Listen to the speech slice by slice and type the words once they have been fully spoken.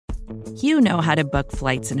You know how to book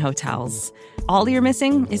flights and hotels. All you're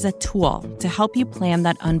missing is a tool to help you plan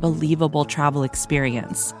that unbelievable travel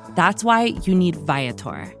experience. That's why you need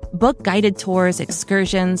Viator. Book guided tours,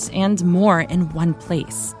 excursions, and more in one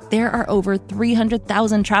place. There are over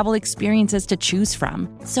 300,000 travel experiences to choose from,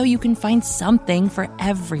 so you can find something for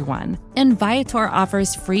everyone. And Viator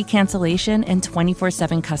offers free cancellation and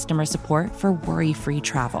 24/7 customer support for worry-free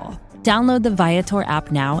travel. Download the Viator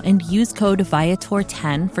app now and use code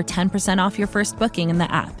Viator10 for 10% off your first booking in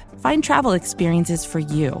the app. Find travel experiences for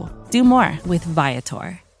you. Do more with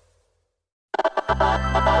Viator.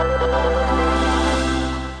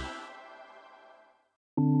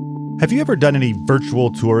 Have you ever done any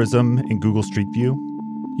virtual tourism in Google Street View?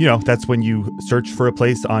 You know, that's when you search for a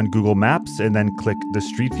place on Google Maps and then click the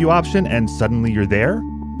Street View option and suddenly you're there.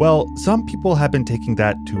 Well, some people have been taking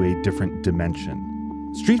that to a different dimension.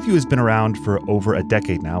 Street View has been around for over a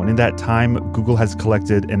decade now, and in that time, Google has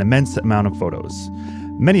collected an immense amount of photos.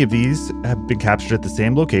 Many of these have been captured at the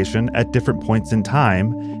same location at different points in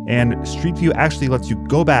time, and Street View actually lets you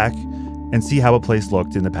go back and see how a place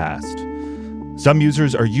looked in the past. Some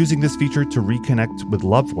users are using this feature to reconnect with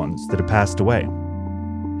loved ones that have passed away.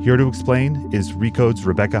 Here to explain is Recode's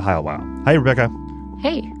Rebecca Heilwau. Hi, Rebecca.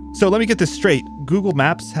 Hey. So let me get this straight. Google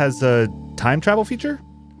Maps has a time travel feature?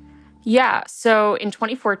 Yeah, so in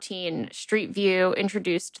 2014, Street View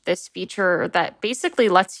introduced this feature that basically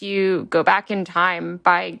lets you go back in time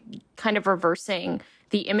by kind of reversing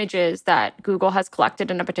the images that Google has collected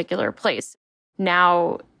in a particular place.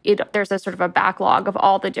 Now, there's a sort of a backlog of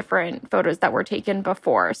all the different photos that were taken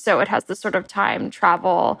before. So it has this sort of time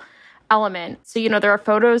travel element. So, there are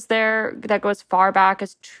photos there that go as far back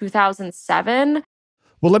as 2007.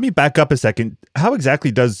 Well, let me back up a second. How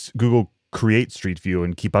exactly does Google create Street View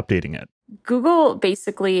and keep updating it? Google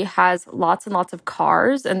basically has lots and lots of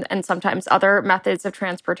cars and sometimes other methods of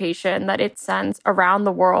transportation that it sends around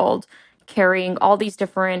the world, carrying all these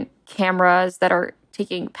different cameras that are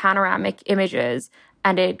taking panoramic images.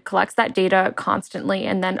 And it collects that data constantly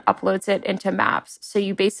and then uploads it into Maps. So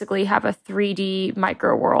you basically have a 3D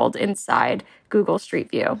micro world inside Google Street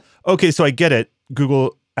View. Okay, so I get it.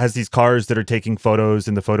 Google has these cars that are taking photos,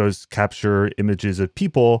 and the photos capture images of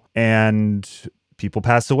people, and people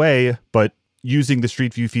pass away. But using the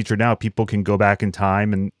Street View feature now, people can go back in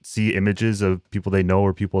time and see images of people they know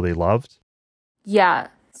or people they loved. Yeah.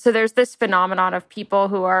 So there's this phenomenon of people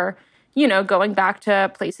who are, going back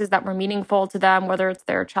to places that were meaningful to them, whether it's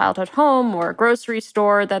their childhood home or a grocery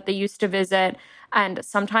store that they used to visit. And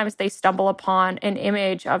sometimes they stumble upon an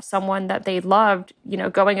image of someone that they loved,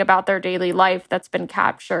 going about their daily life that's been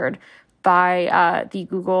captured by the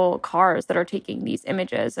Google cars that are taking these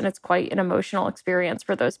images. And it's quite an emotional experience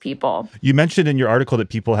for those people. You mentioned in your article that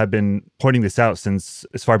people have been pointing this out since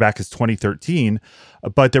as far back as 2013,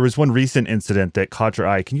 but there was one recent incident that caught your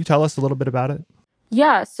eye. Can you tell us a little bit about it?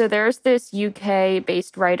 Yeah, so there's this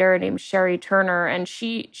UK-based writer named Sherry Turner, and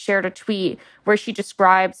she shared a tweet where she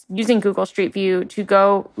describes using Google Street View to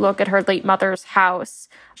go look at her late mother's house.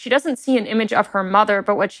 She doesn't see an image of her mother,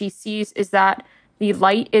 but what she sees is that the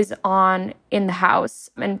light is on in the house.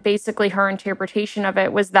 And basically her interpretation of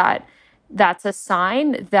it was that that's a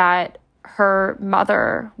sign that her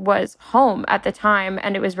mother was home at the time,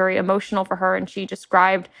 and it was very emotional for her. And she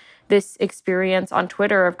described this experience on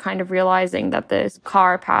Twitter of kind of realizing that this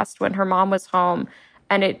car passed when her mom was home.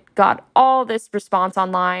 And it got all this response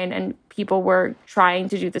online, and people were trying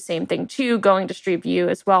to do the same thing too, going to Street View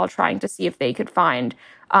as well, trying to see if they could find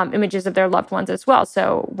images of their loved ones as well.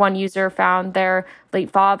 So one user found their late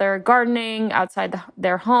father gardening outside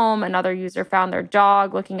their home. Another user found their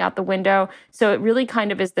dog looking out the window. So it really kind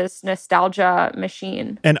of is this nostalgia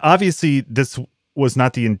machine. And obviously, this was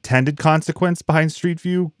not the intended consequence behind Street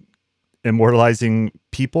View, immortalizing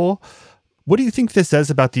people. What do you think this says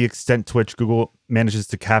about the extent to which Google manages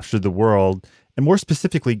to capture the world, and more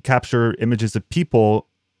specifically, capture images of people,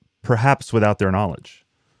 perhaps without their knowledge?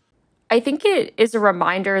 I think it is a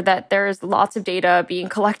reminder that there's lots of data being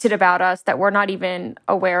collected about us that we're not even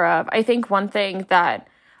aware of. I think one thing that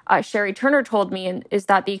Sherry Turner told me is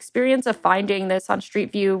that the experience of finding this on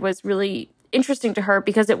Street View was really interesting to her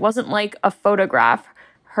because it wasn't like a photograph.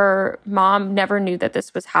 Her mom never knew that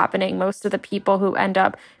this was happening. Most of the people who end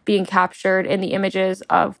up being captured in the images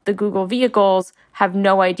of the Google vehicles have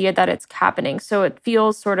no idea that it's happening. So it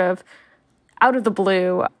feels sort of out of the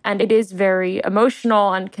blue, and it is very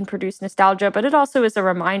emotional and can produce nostalgia, but it also is a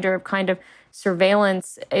reminder of kind of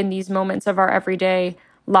surveillance in these moments of our everyday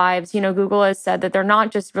lives. Google has said that they're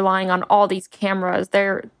not just relying on all these cameras.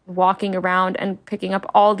 They're walking around and picking up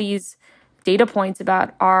all these data points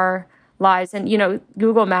about our lives. And,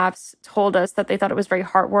 Google Maps told us that they thought it was very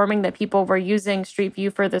heartwarming that people were using Street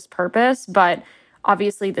View for this purpose, but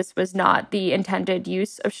obviously this was not the intended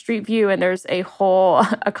use of Street View, and there's a whole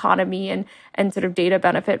economy and sort of data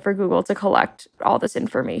benefit for Google to collect all this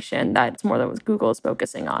information. That's more than what Google is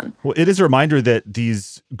focusing on. Well, it is a reminder that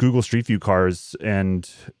these Google Street View cars and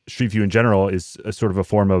Street View in general is a sort of a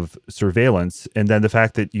form of surveillance. And then the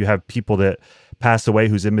fact that you have people that pass away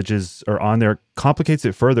whose images are on there complicates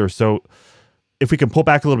it further. So if we can pull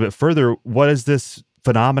back a little bit further, what does this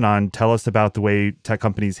phenomenon tell us about the way tech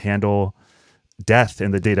companies handle death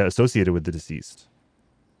and the data associated with the deceased?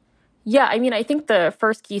 Yeah, I think the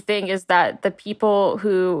first key thing is that the people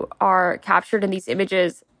who are captured in these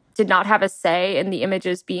images did not have a say in the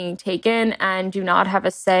images being taken and do not have a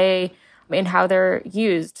say in how they're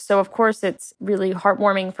used. So, of course, it's really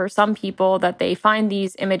heartwarming for some people that they find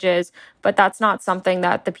these images, but that's not something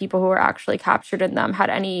that the people who are actually captured in them had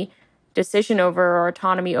any decision over or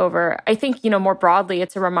autonomy over. I think, more broadly,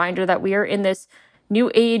 it's a reminder that we are in this new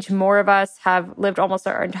age. More of us have lived almost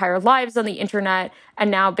our entire lives on the internet. And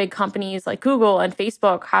now big companies like Google and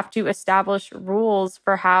Facebook have to establish rules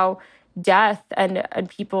for how death and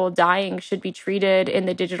people dying should be treated in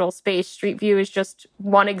the digital space. Street View is just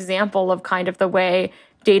one example of kind of the way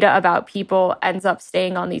data about people ends up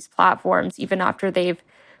staying on these platforms even after they've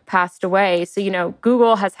passed away. So,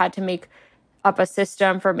 Google has had to make up a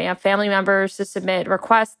system for family members to submit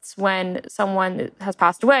requests when someone has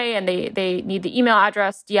passed away and they need the email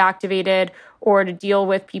address deactivated, or to deal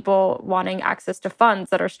with people wanting access to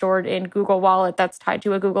funds that are stored in Google Wallet that's tied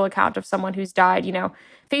to a Google account of someone who's died.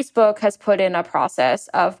 Facebook has put in a process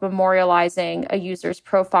of memorializing a user's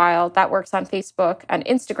profile that works on Facebook and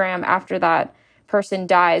Instagram after that person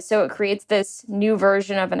dies. So it creates this new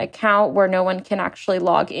version of an account where no one can actually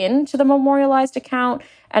log in to the memorialized account.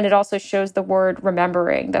 And it also shows the word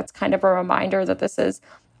remembering. That's kind of a reminder that this is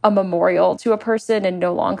a memorial to a person and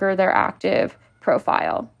no longer their active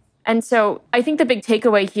profile. And so I think the big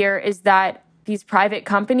takeaway here is that these private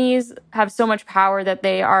companies have so much power that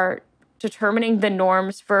they are determining the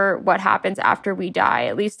norms for what happens after we die,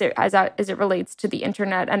 at least as it relates to the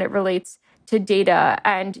internet and it relates to data.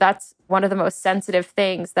 And that's one of the most sensitive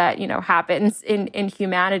things that, happens in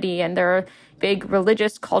humanity. And there are big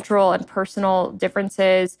religious, cultural, and personal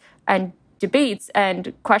differences and debates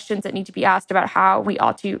and questions that need to be asked about how we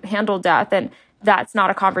ought to handle death. And that's not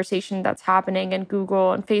a conversation that's happening. And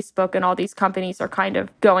Google and Facebook and all these companies are kind of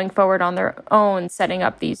going forward on their own, setting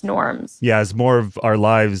up these norms. Yeah, as more of our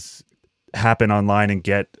lives happen online and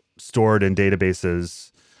get stored in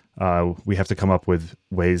databases, we have to come up with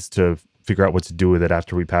ways to figure out what to do with it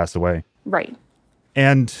after we pass away. Right.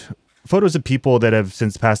 And photos of people that have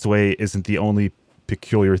since passed away isn't the only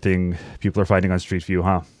peculiar thing people are finding on Street View,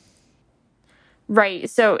 huh? Right.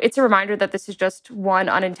 So it's a reminder that this is just one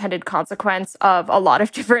unintended consequence of a lot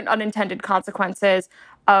of different unintended consequences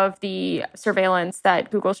of the surveillance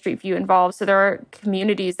that Google Street View involves. So there are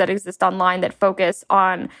communities that exist online that focus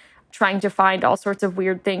on trying to find all sorts of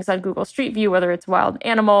weird things on Google Street View, whether it's wild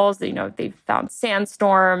animals, they've found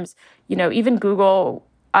sandstorms, even Google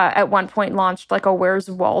at one point launched like a Where's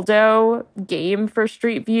Waldo game for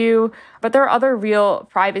Street View. But there are other real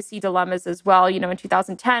privacy dilemmas as well. In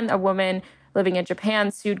 2010, a woman living in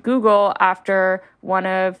Japan sued Google after one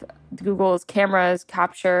of Google's cameras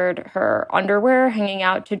captured her underwear hanging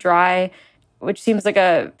out to dry, which seems like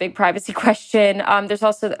a big privacy question. There's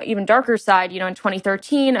also the even darker side. In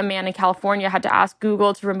 2013, a man in California had to ask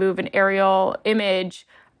Google to remove an aerial image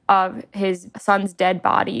of his son's dead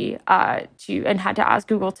body and had to ask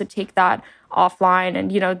Google to take that offline.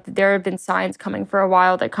 And, there have been signs coming for a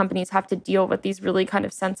while that companies have to deal with these really kind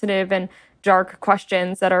of sensitive and dark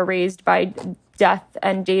questions that are raised by death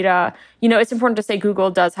and data. It's important to say Google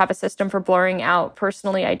does have a system for blurring out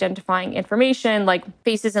personally identifying information like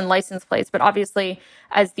faces and license plates. But obviously,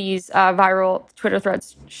 as these viral Twitter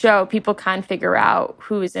threads show, people can figure out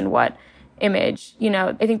who is in what image.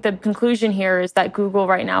 I think the conclusion here is that Google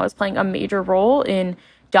right now is playing a major role in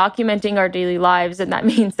documenting our daily lives. And that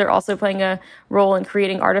means they're also playing a role in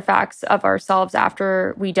creating artifacts of ourselves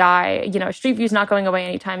after we die. Street View is not going away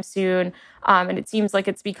anytime soon. And it seems like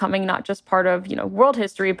it's becoming not just part of, world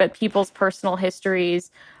history, but people's personal histories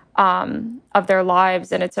of their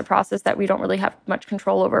lives. And it's a process that we don't really have much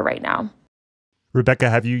control over right now. Rebecca,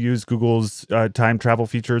 have you used Google's time travel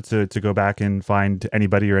feature to go back and find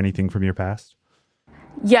anybody or anything from your past?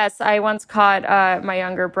 Yes, I once caught my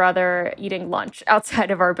younger brother eating lunch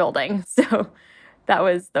outside of our building. So that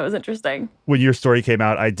was interesting. When your story came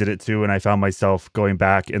out, I did it too. And I found myself going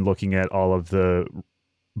back and looking at all of the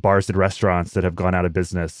bars and restaurants that have gone out of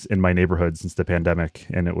business in my neighborhood since the pandemic,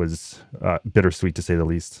 and it was bittersweet to say the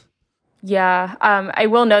least. Yeah. I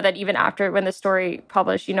will know that even after when the story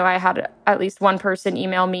published, I had at least one person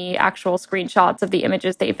email me actual screenshots of the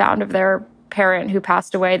images they found of their parent who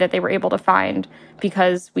passed away that they were able to find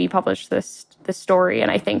because we published this story.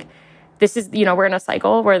 And I think this is, we're in a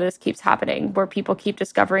cycle where this keeps happening, where people keep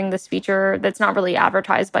discovering this feature that's not really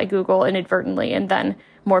advertised by Google inadvertently, and then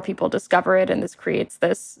more people discover it, and this creates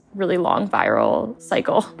this really long viral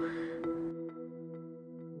cycle.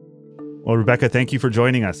 Well, Rebecca, thank you for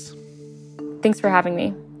joining us. Thanks for having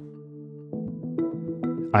me.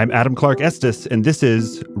 I'm Adam Clark Estes, and this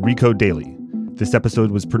is Recode Daily. This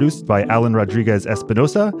episode was produced by Alan Rodriguez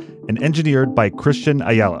Espinosa and engineered by Christian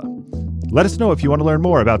Ayala. Let us know if you want to learn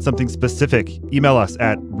more about something specific. Email us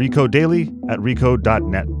at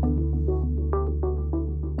recodedaily@recode.net.